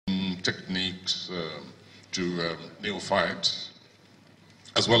techniques to neophytes,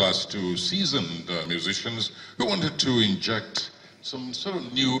 as well as to seasoned musicians who wanted to inject some sort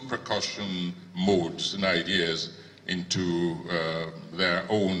of new percussion modes and ideas into their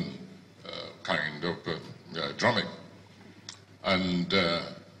own kind of drumming. And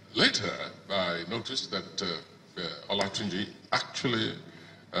later, I noticed that Olatunji actually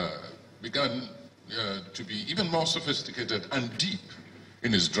began to be even more sophisticated and deep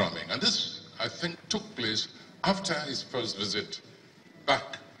in his drumming. And this, I think, took place after his first visit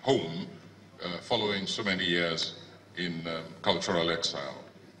back home, following so many years in cultural exile.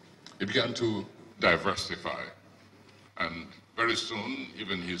 He began to diversify. And very soon,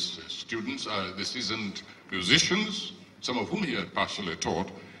 even his students, the seasoned musicians, some of whom he had partially taught,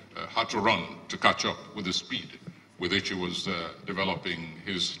 had to run to catch up with the speed with which he was developing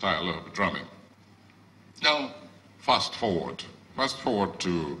his style of drumming. Now, fast forward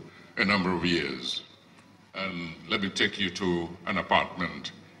to a number of years, and let me take you to an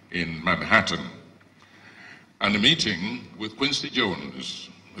apartment in Manhattan, and a meeting with Quincy Jones,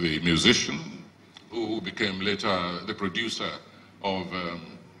 the musician who became later the producer of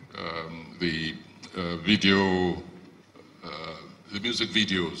the music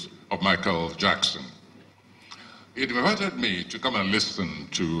videos of Michael Jackson. He invited me to come and listen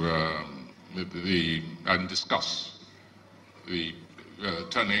to and discuss the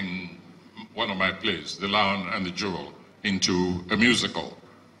turning one of my plays, The Lion and the Jewel, into a musical.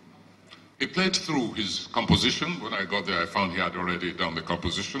 He played through his composition. When I got there, I found he had already done the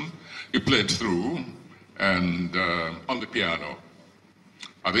composition. He played through and on the piano.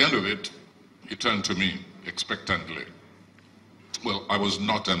 At the end of it, he turned to me expectantly. Well, I was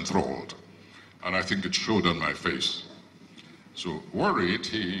not enthralled, and I think it showed on my face. So worried,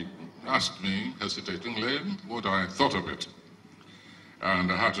 he asked me hesitatingly what I thought of it.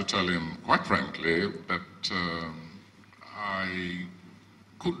 And I had to tell him, quite frankly, that I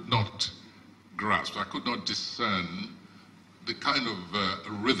could not grasp, I could not discern the kind of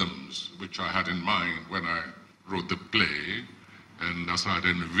rhythms which I had in mind when I wrote the play, and as I had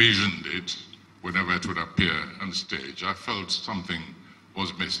envisioned it, whenever it would appear on stage, I felt something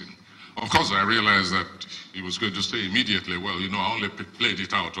was missing. Of course, I realized that he was going to say immediately, well, you know, I only played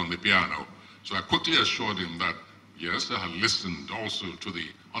it out on the piano. So I quickly assured him that, yes, I had listened also to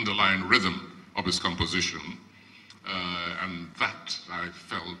the underlying rhythm of his composition, and that I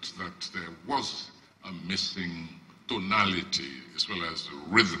felt that there was a missing tonality as well as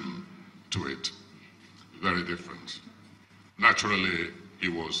rhythm to it. Very different. Naturally, he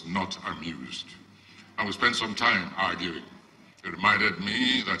was not amused. And we spent some time arguing. It reminded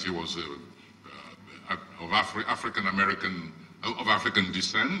me that he was of African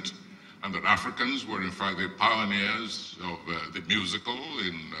descent, and that Africans were in fact the pioneers of the musical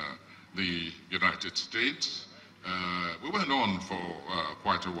in the United States. We went on for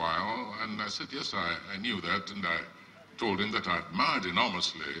quite a while, and I said, yes, I knew that, and I told him that I admired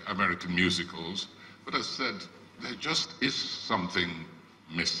enormously American musicals, but I said, there just is something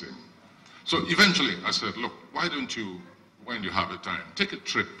missing. So eventually I said, look, why don't you, when you have the time, take a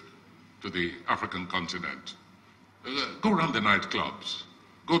trip to the African continent. Go around the nightclubs,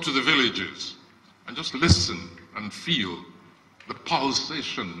 go to the villages, and just listen and feel the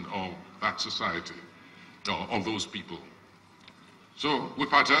pulsation of that society, of those people. So we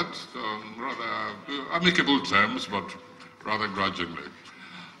parted on rather amicable terms, but rather grudgingly.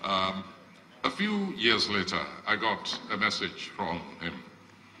 A few years later, I got a message from him.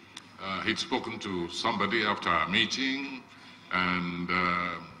 He'd spoken to somebody after our meeting, and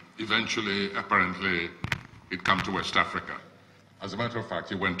eventually, apparently, he'd come to West Africa. As a matter of fact,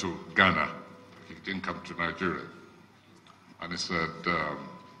 he went to Ghana. He didn't come to Nigeria. And he said,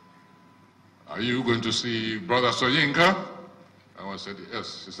 are you going to see Brother Soyinka? And I said,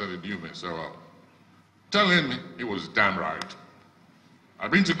 yes. He said he knew me so well. Telling me he was damn right.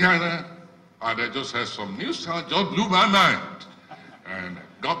 I'd been to Ghana, and I just heard some news that just blew my mind. And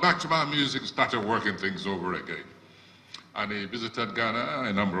got back to my music, started working things over again. And he visited Ghana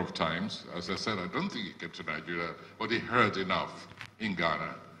a number of times. As I said, I don't think he came to Nigeria, but he heard enough in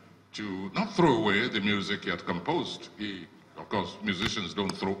Ghana to not throw away the music he had composed. Of course, musicians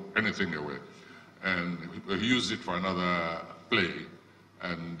don't throw anything away. And he used it for another play,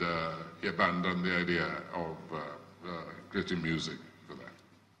 and he abandoned the idea of creating music for that.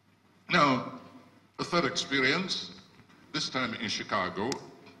 Now, a third experience, this time in Chicago,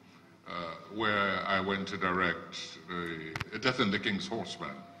 where I went to direct a Death and the King's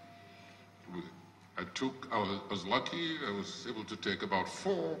Horseman. I was lucky, I was able to take about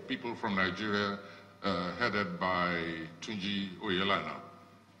 4 people from Nigeria, headed by Tunji Oyelana.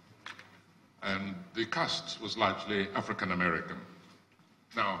 and the cast was largely African American.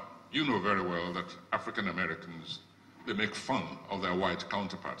 Now, you know very well that African Americans, they make fun of their white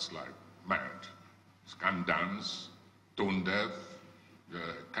counterparts like mad. Can't dance, tone deaf,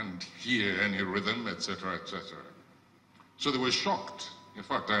 can't hear any rhythm, etc., etc. So they were shocked. In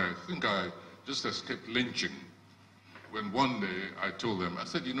fact, I think I just escaped lynching when one day I told them, I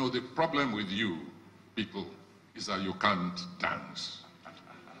said, you know, the problem with you people is that you can't dance.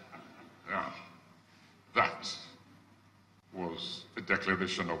 Now, that was a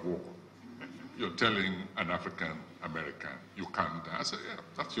declaration of war. You're telling an African American, you can't dance. I said, yeah,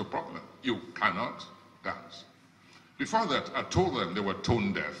 that's your problem. You cannot dance. Before that, I told them they were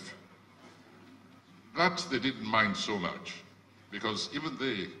tone deaf. That they didn't mind so much, because even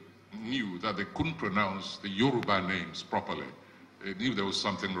they knew that they couldn't pronounce the Yoruba names properly. They knew there was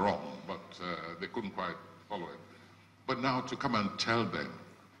something wrong, but they couldn't quite follow it. But now to come and tell them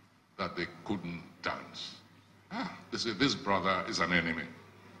that they couldn't dance, they said, this brother is an enemy.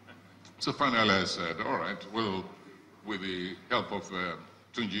 So finally I said, all right, well, with the help of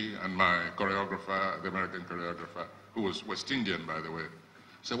Tunji and my choreographer, the American choreographer, who was West Indian, by the way,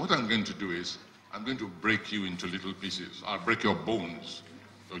 so what I'm going to do is, I'm going to break you into little pieces. I'll break your bones,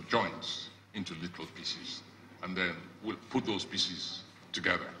 your joints, into little pieces. And then we'll put those pieces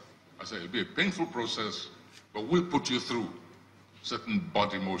together. I said, it'll be a painful process, but we'll put you through certain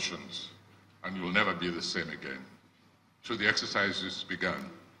body motions, and you'll never be the same again. So the exercises began.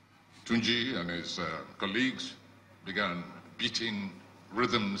 Tunji and his colleagues began beating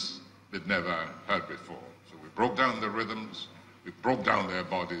rhythms they'd never heard before. So we broke down the rhythms, we broke down their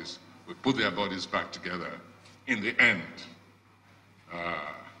bodies, we put their bodies back together. In the end,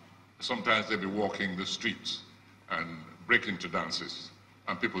 sometimes they'd be walking the streets and break into dances,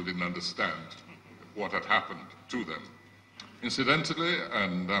 and people didn't understand what had happened to them. Incidentally,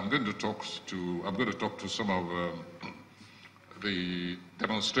 and I'm going to talk to some of the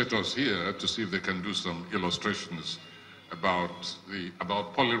demonstrators here to see if they can do some illustrations about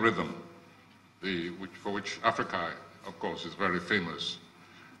polyrhythm, for which Africa, of course, is very famous.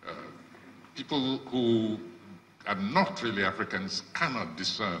 People who are not really Africans cannot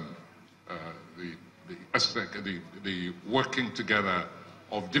discern the working together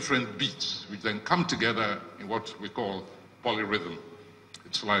of different beats, which then come together in what we call polyrhythm.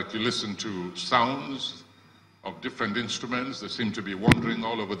 It's like you listen to sounds of different instruments that seem to be wandering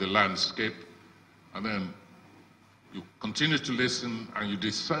all over the landscape, and then you continue to listen and you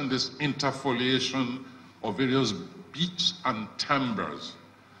discern this interfoliation of various beats and timbres.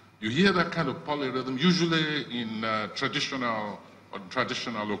 You hear that kind of polyrhythm usually in traditional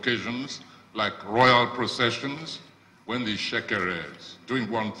occasions like royal processions, when the shekere is doing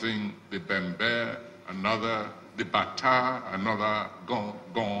one thing, the bembe, another, the bata, another,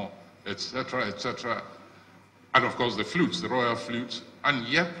 gong, etc., etc. And of course the flutes, the royal flutes, and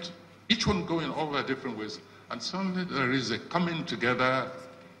yet each one going all their different ways. And suddenly there is a coming together,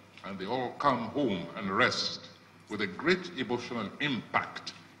 and they all come home and rest with a great emotional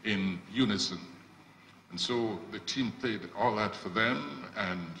impact in unison. And so the team played all that for them,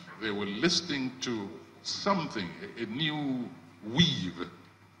 and they were listening to something, a new weave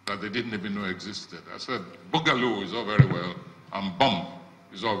that they didn't even know existed. I said, boogaloo is all very well, and bump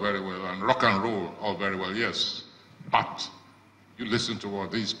is all very well, and rock and roll all very well, yes. But you listen to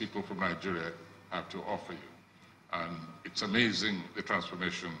what these people from Nigeria have to offer you. And it's amazing the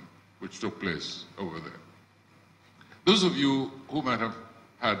transformation which took place over there. Those of you who might have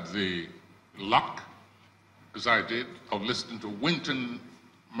had the luck, as I did, of listening to Wynton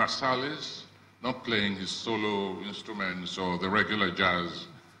Marsalis, not playing his solo instruments or the regular jazz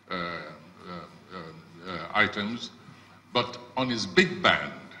items, but on his big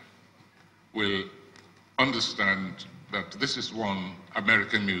band, will understand that this is one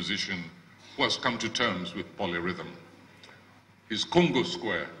American musician who has come to terms with polyrhythm. His Congo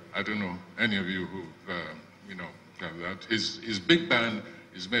Square, I don't know any of you who've have that. His big band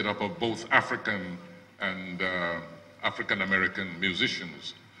is made up of both African and African-American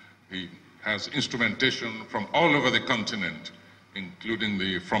musicians. He has instrumentation from all over the continent, including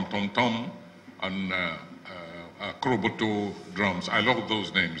the from-tom-tom and kroboto drums. I love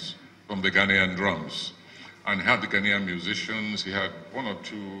those names from the Ghanaian drums. And he had the Ghanaian musicians. He had one or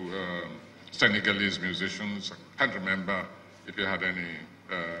two Senegalese musicians. I can't remember if he had any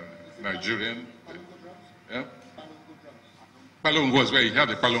Nigerian. Yeah? Palongo was where he had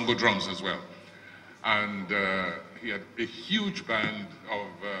the Palongo drums as well. And he had a huge band of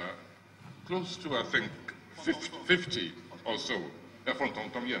close to, I think, 50 or so. From Tom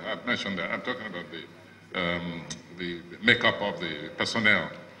Tom, yeah, I've mentioned that. I'm talking about the makeup of the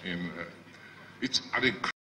personnel in It's an incredible